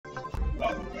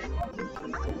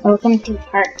Welcome to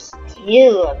part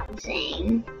 2 of the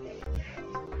thing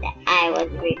that I was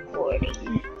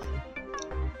recording.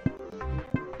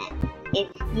 If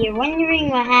you're wondering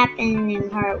what happened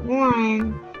in part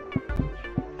 1,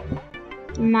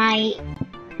 my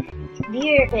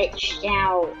computer glitched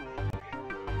out.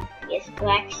 This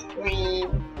black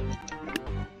screen.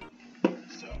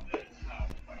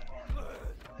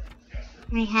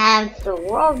 I have the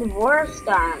world's worst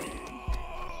army,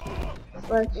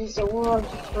 which is the world's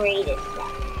greatest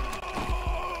army.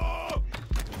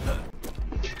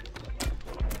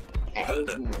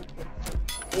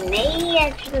 You may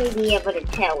actually be able to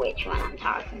tell which one I'm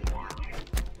talking about.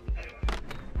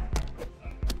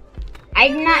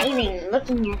 I'm not even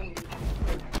looking at it.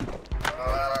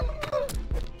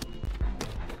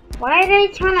 Why are they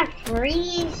trying to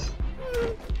freeze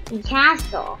the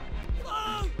castle?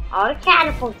 All the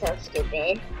catapults are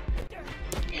stupid.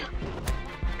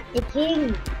 The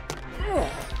king.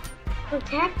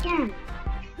 Protect him.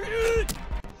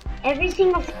 Every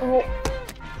single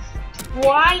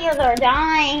squires are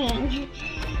dying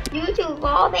due to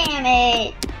fall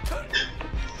damage.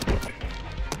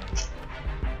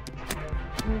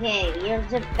 Okay,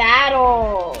 here's a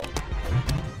battle.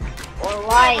 Or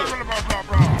life.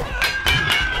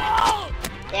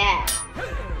 Yeah.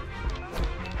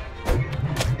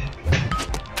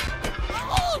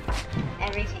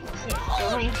 Everything's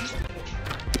destroying.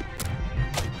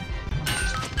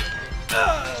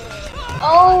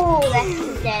 Oh, that's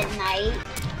the dead knight.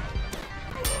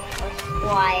 Or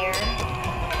squire.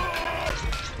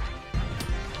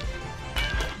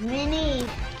 Many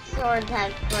swords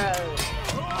have froze.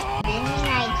 Many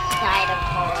knights died of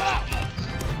fall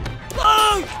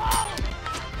damage.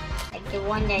 Like the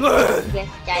one that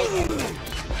just died of damage.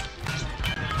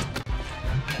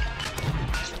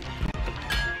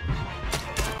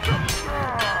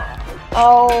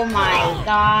 Oh my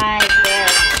god,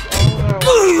 there's over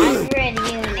 100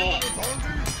 units,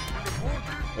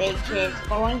 which is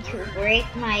going to break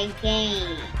my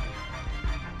game.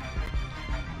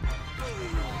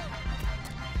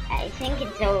 I think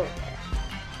it's over.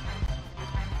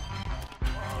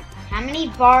 How many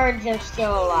bards are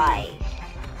still alive?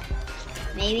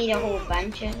 Maybe the whole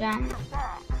bunch of them?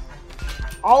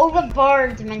 All the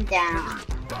bards went down.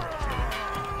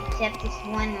 Except this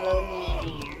one lonely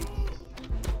man.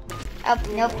 Oh,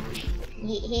 nope.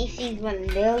 He sees 1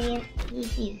 million. He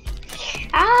sees...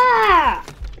 Ah!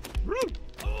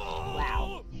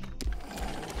 Wow.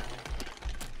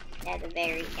 That's a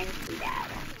very empty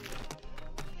battle.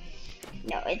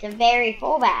 No, it's a very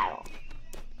full battle.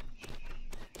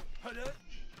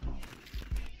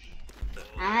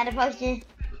 I'm not supposed to...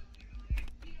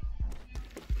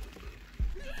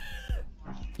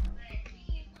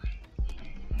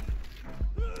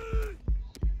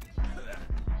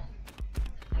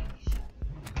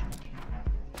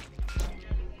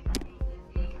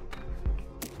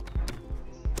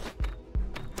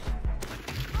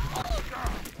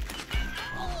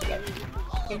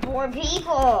 The poor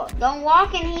people! Don't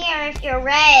walk in here if you're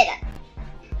red!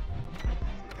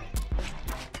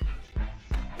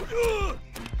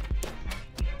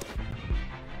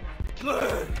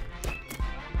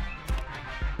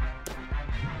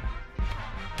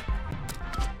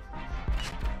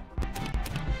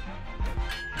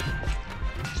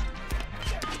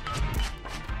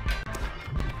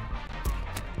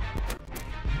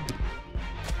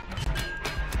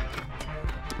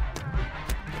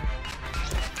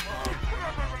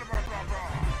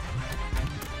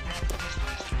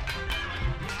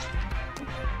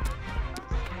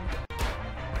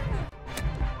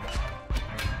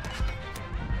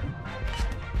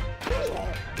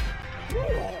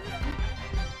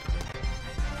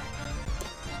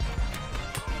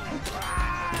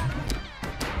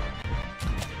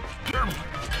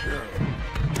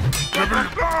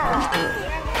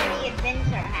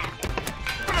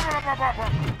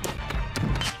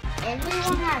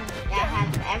 Everyone that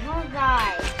has ever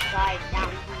died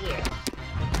down here.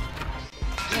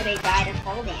 Or they died of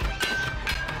fall damage.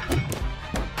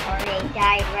 Or they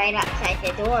died right outside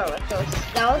the door with those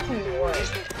skeleton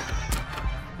wars.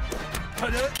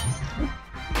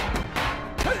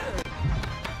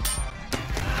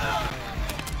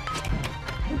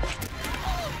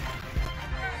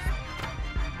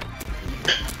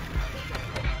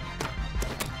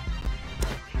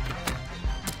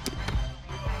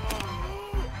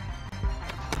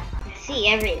 See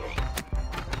everything.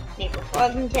 People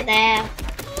frozen to death.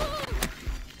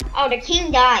 Oh, the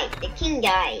king died. The king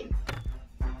died.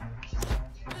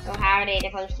 So how are they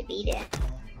supposed to beat it?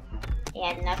 They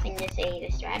had nothing to say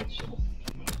to strategy.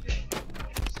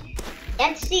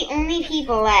 That's the only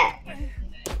people left.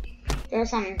 There's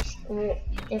some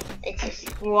it's a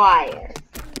squire.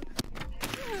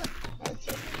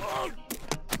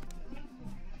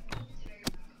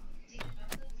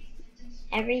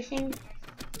 Everything.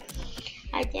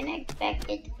 I didn't expect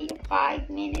it to be a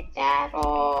 5-minute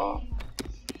battle.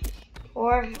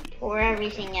 Poor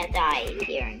everything that died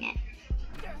hearing it.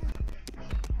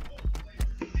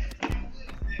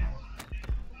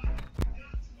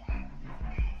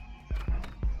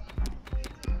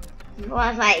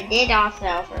 Plus, I did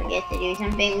also forget to do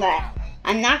something, but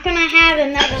I'm not gonna have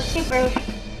another super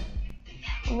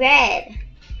red.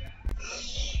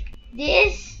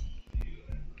 These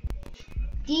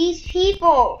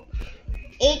people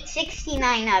ate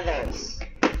 69 others.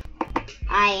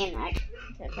 I am not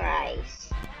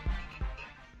surprised.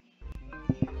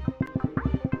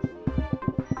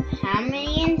 How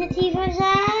many entities was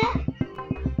that?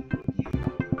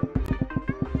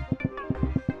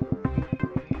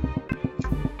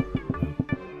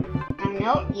 Oh,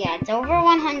 nope, yeah, it's over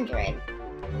 100.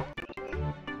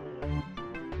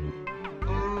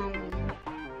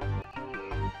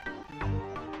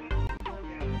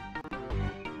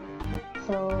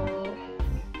 So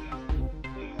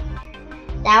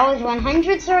that was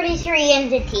 133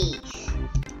 entities.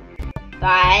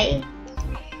 Bye.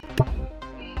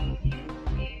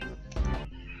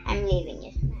 I'm leaving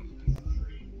this map.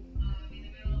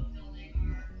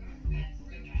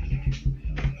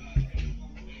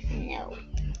 No.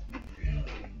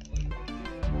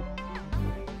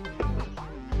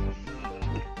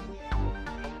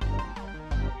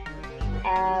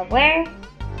 Where?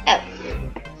 Oh.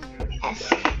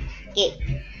 Escape.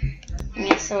 I'm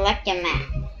gonna select a map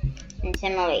in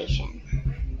simulation.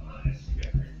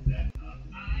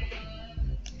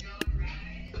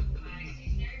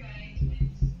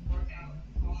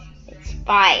 It's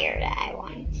fire that I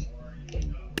want.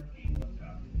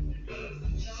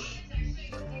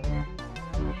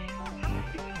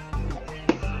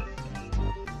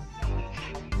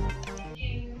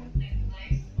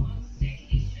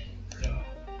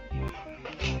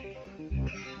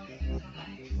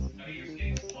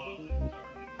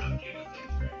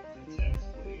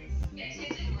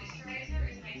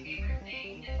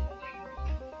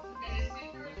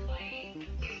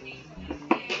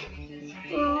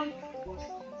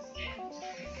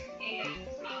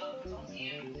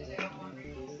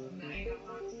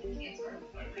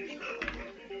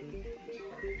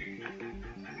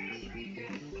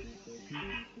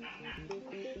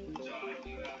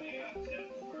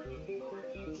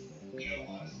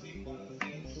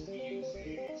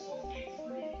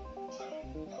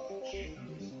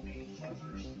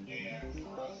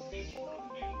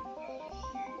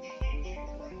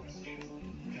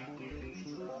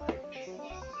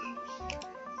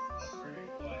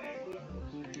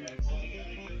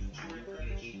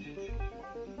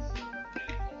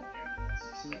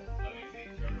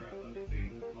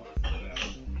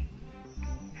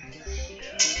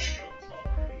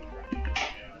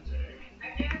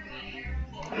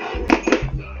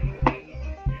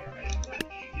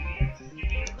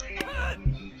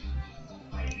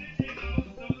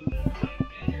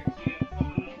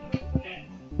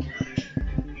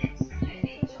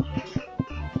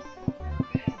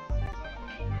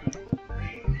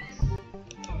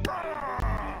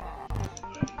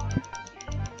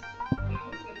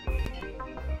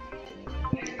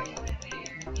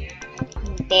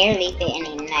 Barely fit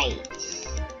any knights.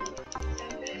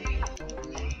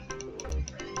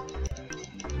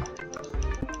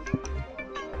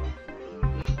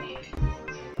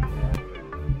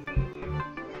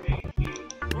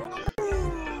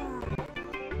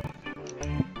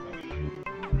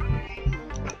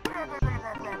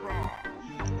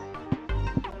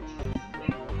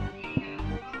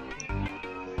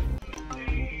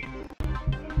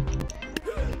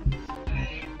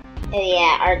 Oh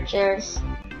yeah, archers.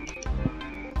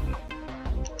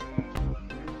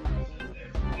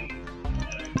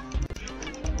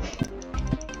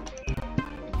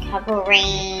 Couple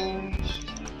range.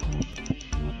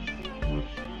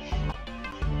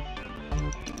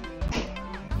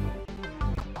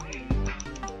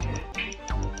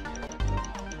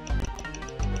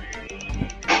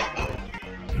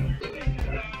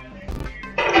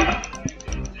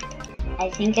 I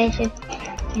think I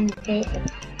can fit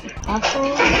a couple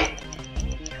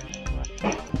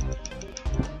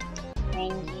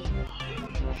range.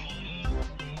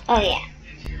 Oh yeah.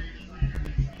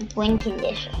 Win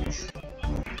conditions.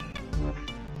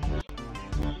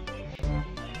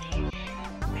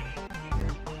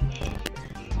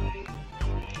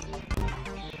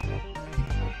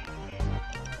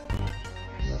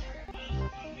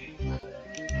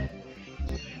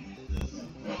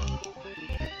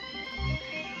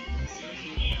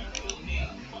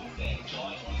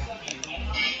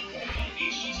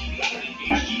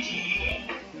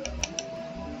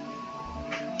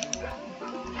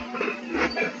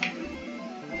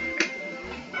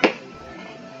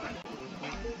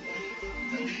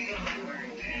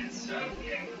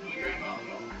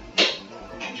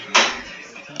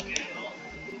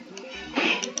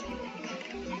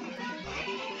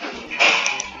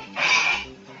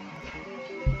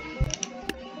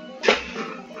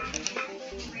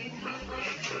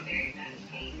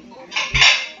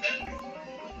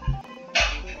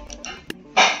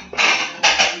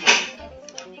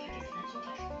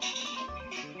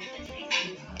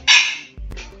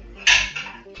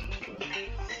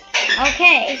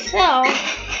 Okay, so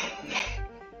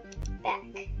back.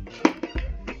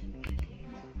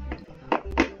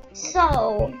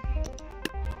 So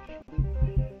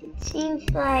it seems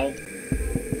like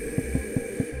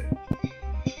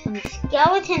some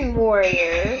skeleton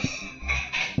warriors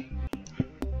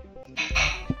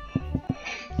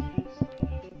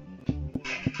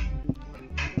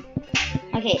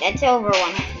okay, that's over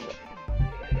 100.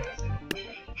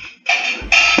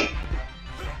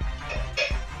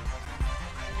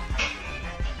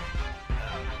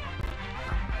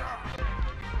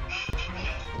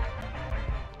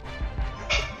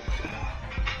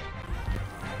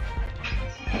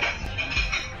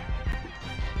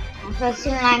 So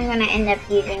soon I'm gonna end up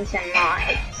using some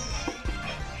mods.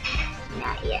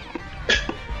 Not yet.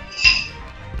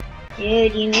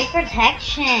 Dude, you need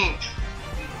protection.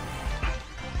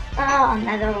 Oh,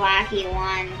 another wacky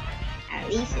one. At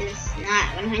least it's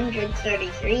not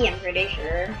 133, I'm pretty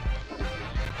sure.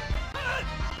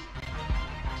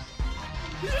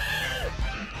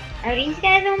 Are these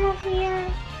guys almost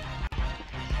here?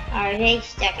 Or are they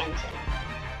stuck on something?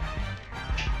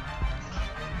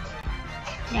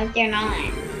 Nope, they're not.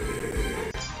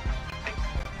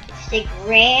 It's the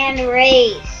grand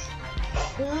race.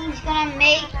 Who's gonna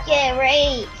make it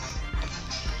race?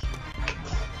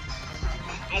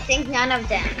 I think none of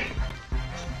them.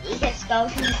 Because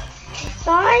skeletons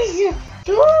size,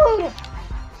 dude.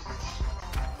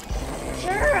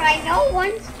 Sure, I know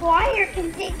one squire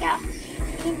can take out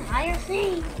the entire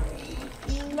thing,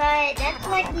 but that's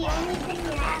like the only thing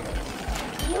you have to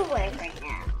deal with right now.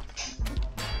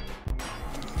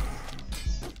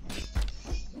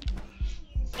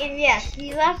 And yes,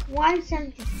 we left one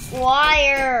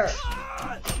squire.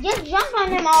 Just jump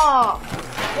on them all.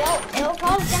 It'll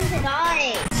cause them to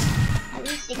die. At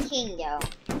least the king, though.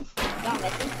 Don't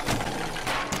listen.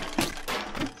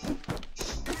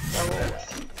 Go away.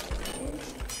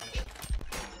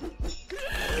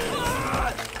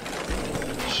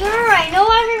 Sure, I know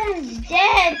everyone's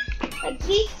dead, but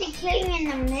keep the king in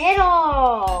the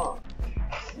middle.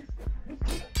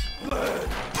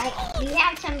 We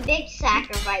have some big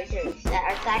sacrifices that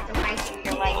are sacrificing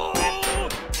their life forever.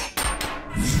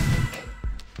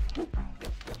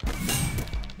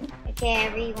 Okay,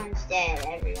 everyone's dead.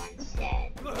 Everyone's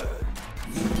dead.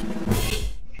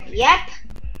 Yep.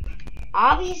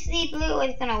 Obviously, blue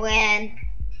is gonna win.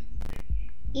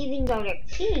 Even though they're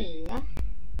king.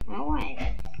 Oh, what?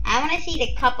 I want to see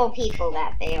the couple people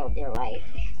that failed their life.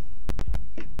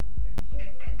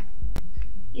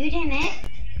 You didn't.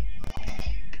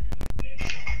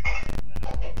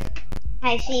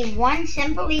 I see one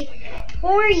simply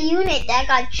poor unit that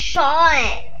got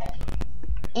shot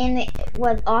and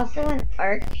was also an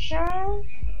archer.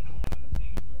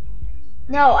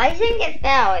 No, I think it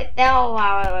fell. It fell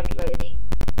while I was looting.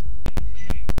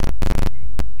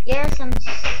 There's some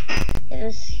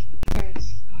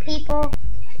people,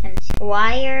 some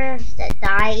squires that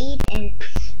died, and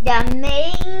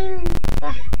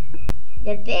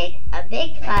a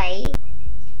big fight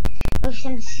with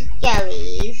some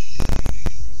skellies.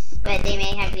 But they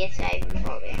may have just even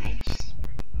full damage.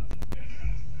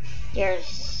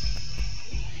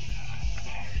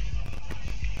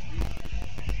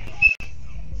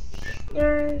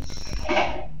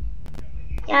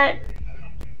 Yeah,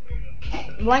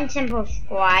 one simple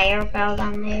squire fell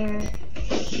down there.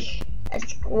 A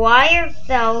squire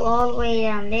fell all the way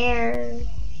down there.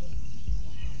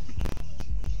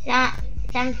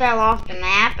 Some fell off the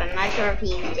map. I'm not sure if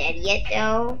he's dead yet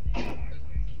though.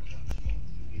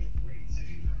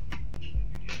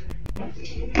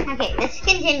 Okay, let's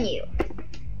continue.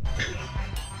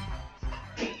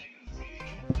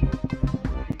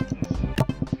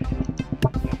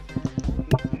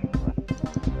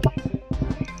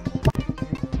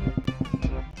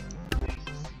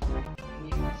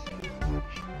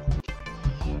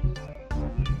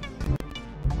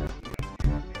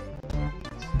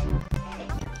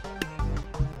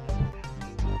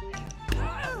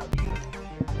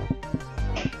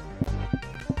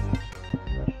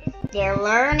 They're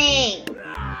learning.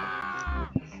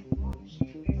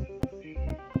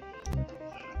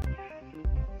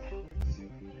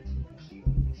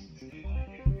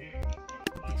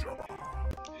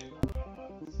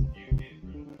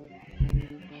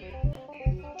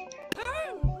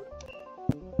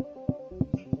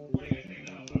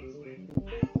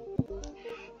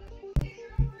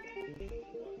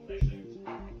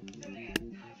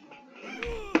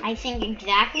 I think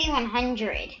exactly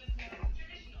 100.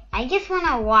 I just want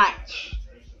to watch.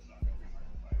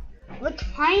 What's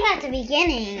funny at the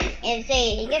beginning is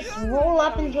they just roll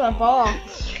up into a ball.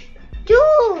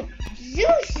 Dude,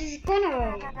 Zeus is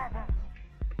gonna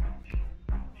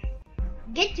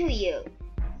get to you.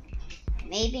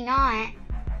 Maybe not.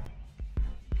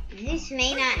 This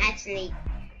may not actually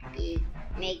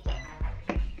make it.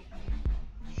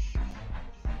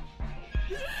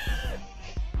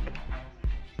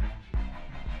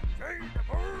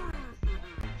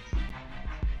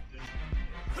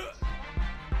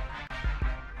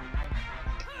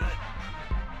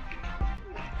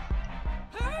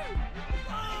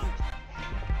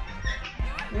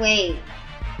 Wait.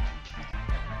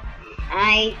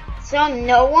 So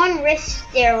no one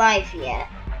risked their life yet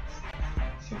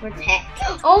to protect.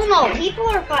 Oh no! People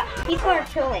are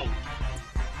killing.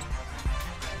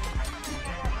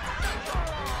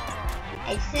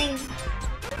 I think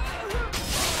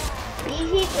these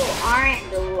people aren't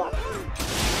the lucky.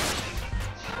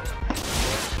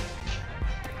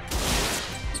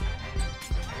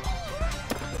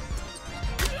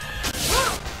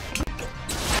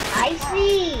 I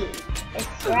see a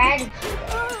strategy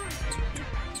there.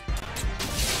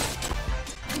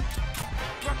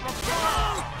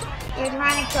 They're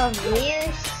trying to kill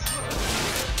Zeus.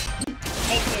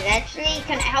 It is actually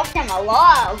gonna help them a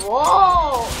lot.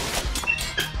 Whoa!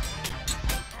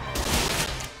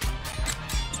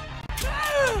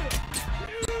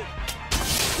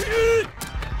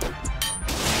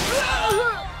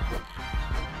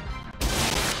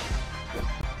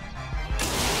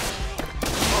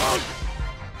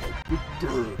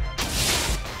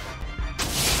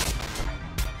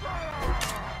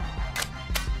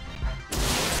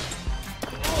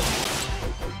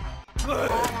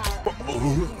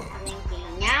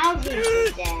 Now Zeus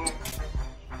is dead.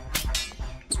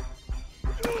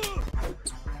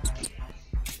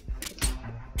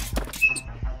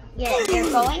 Yeah, they're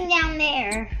going down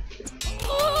there.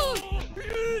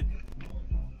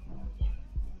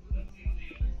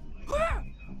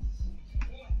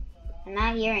 I'm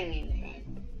not hearing anything.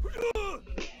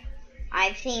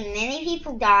 I've seen many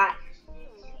people die.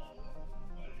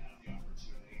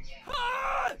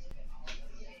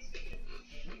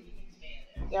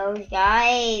 Those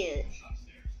guys.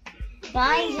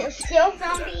 Guys, there's still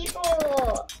some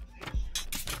people.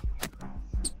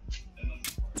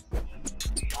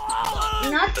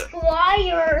 Not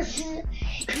squires.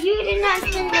 You did not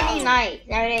send any knights,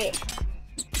 alright?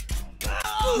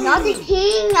 Not the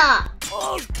king.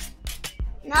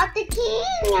 Not the king.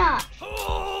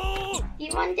 You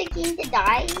want the king to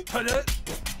die?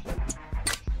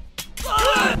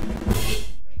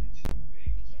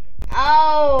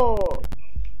 Oh.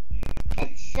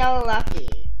 That's so lucky.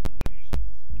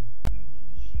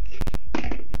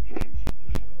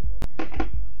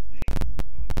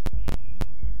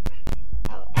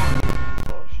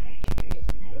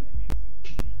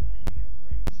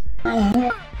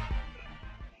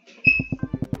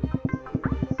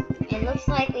 It looks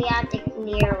like we have to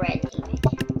clear red team.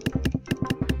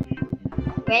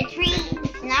 Red tree,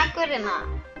 not good enough.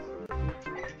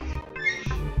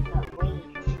 But wait.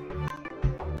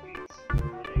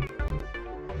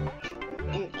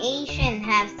 An Asian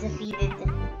has defeated the...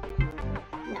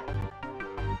 No.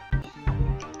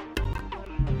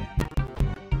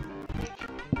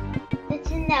 Let's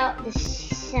send out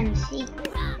some secrets.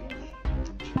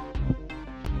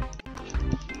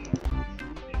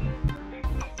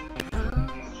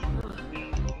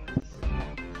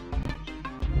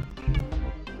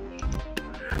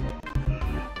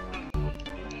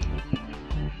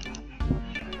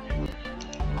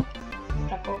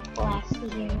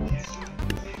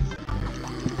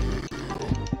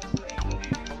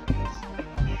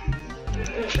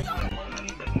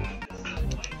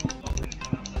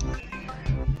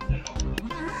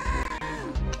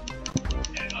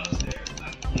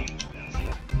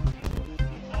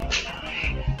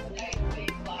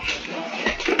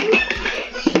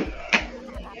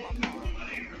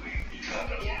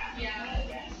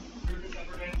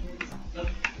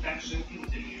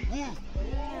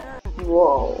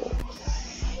 Whoa.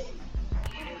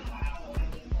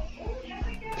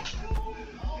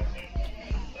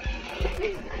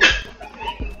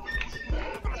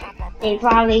 They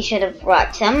probably should have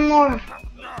brought some more.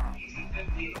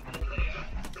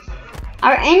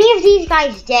 Are any of these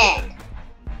guys dead?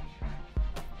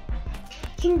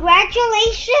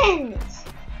 Congratulations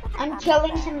on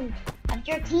killing some of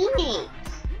your teammates.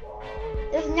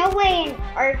 There's no way an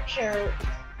archer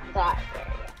got there.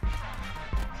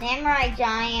 Samurai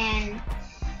giant.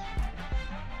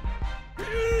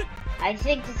 I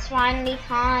think it's finally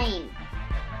time.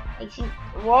 I think.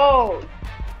 Whoa.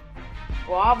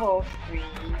 Wobble screen.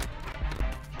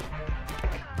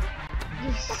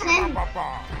 You sent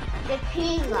the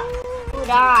king who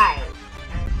died.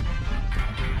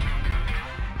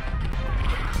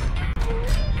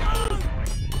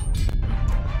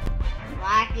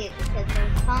 Blackbeard because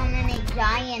there's so many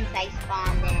giants I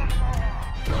spawned in.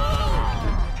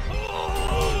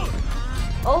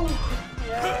 Oh!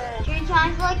 3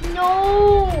 times like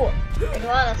no! As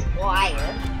well as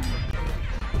Squire.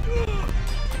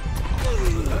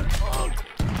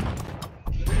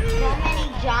 So many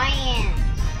giants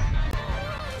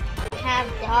have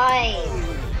died.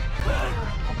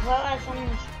 As well as some.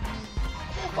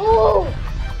 Oh!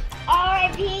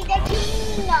 R.I.P. the king!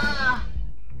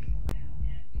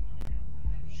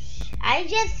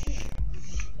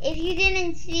 If you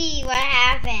didn't see what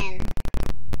happened,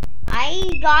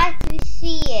 I got to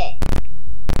see it.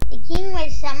 The king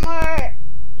was somewhere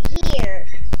here.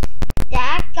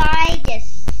 That guy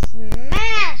just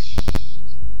smashed.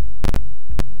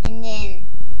 And then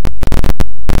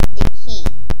the king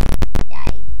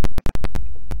died.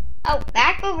 Oh,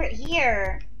 back over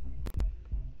here.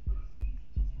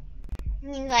 I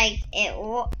mean, like, it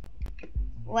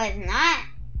was not.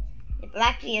 The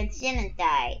Blackbeard didn't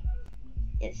die.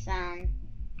 Just,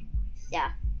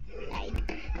 stuff died.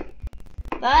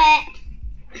 But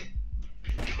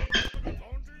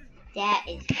that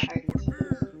is hard.